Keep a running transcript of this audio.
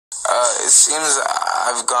It seems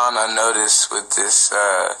I've gone unnoticed with this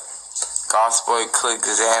Goth Boy Click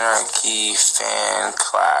Xanarchy fan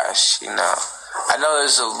clash, you know. I know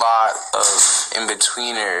there's a lot of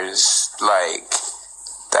in-betweeners, like,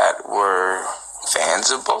 that were fans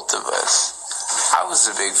of both of us. I was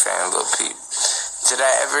a big fan of Lil Peep. Did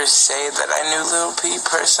I ever say that I knew Lil Peep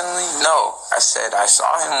personally? No. I said I saw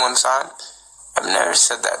him one time. I've never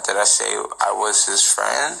said that. Did I say I was his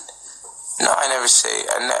friend? No, I never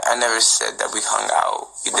said that we hung out.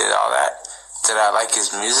 We did all that. Did I like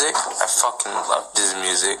his music? I fucking loved his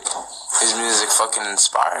music. His music fucking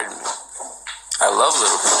inspired me. I love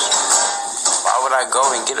Lil Peep's music. Why would I go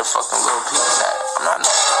and get a fucking Lil Peep tat?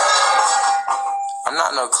 I'm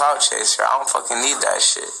not no clout chaser. I don't fucking need that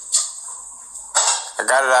shit. I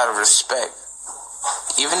got it out of respect.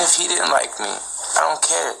 Even if he didn't like me, I don't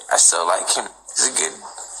care. I still like him. He's a good.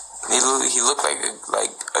 He looked like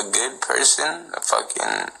a good person.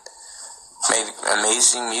 Fucking made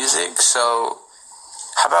amazing music. So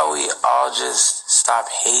how about we all just stop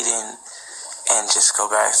hating and just go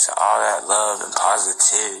back to all that love and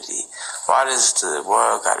positivity? Why does the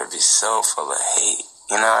world gotta be so full of hate?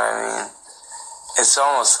 You know what I mean? It's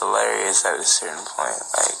almost hilarious at a certain point.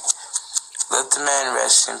 Like, let the man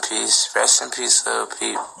rest in peace. Rest in peace, Lil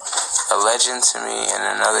Peep. A legend to me and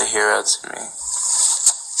another hero to me.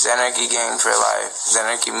 Xanarchy Gang for life.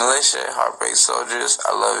 Xanarchy Militia, Heartbreak Soldiers,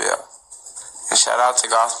 I love y'all. And shout out to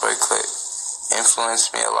Goth Boy Click.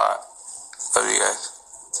 Influenced me a lot. Love you guys.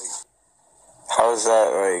 How is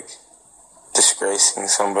that, like, disgracing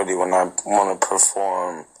somebody when I want to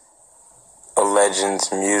perform a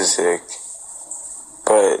legend's music?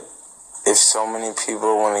 But if so many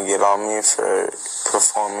people want to get on me for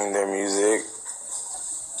performing their music,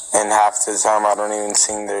 and half the time I don't even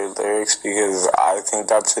sing their lyrics because I think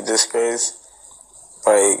that's a disgrace,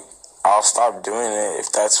 like, I'll stop doing it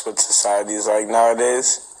if that's what society is like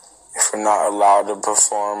nowadays. If we're not allowed to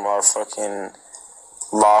perform our fucking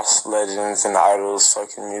lost legends and idols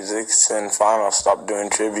fucking music, then fine, I'll stop doing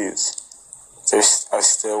tributes. I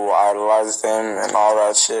still will idolize them and all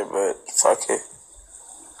that shit, but fuck it.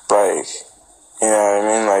 Like, you know what I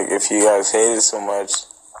mean? Like, if you guys hate it so much,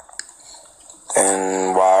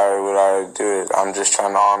 then why would I do it? I'm just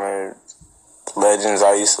trying to honor legends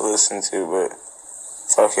I used to listen to, but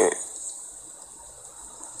fuck it.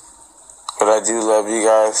 But I do love you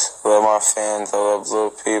guys. I love my fans. I love Lil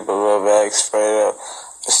Peep. I love Xxxtentacion.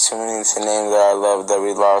 There's too many to name that I love that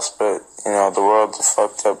we lost, but, you know, the world's a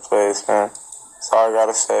fucked up place, man. That's all I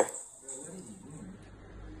gotta say.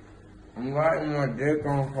 I'm lighting my dick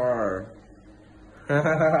on fire.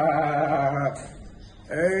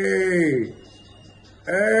 Hey!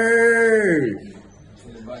 Hey!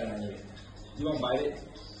 You gonna bite it?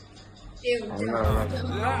 I'm not.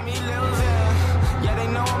 Yeah, they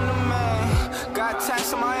know I'm the man. Got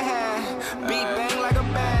tats on my hand. Beat bang like a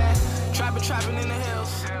band. Trapping in the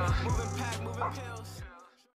hills.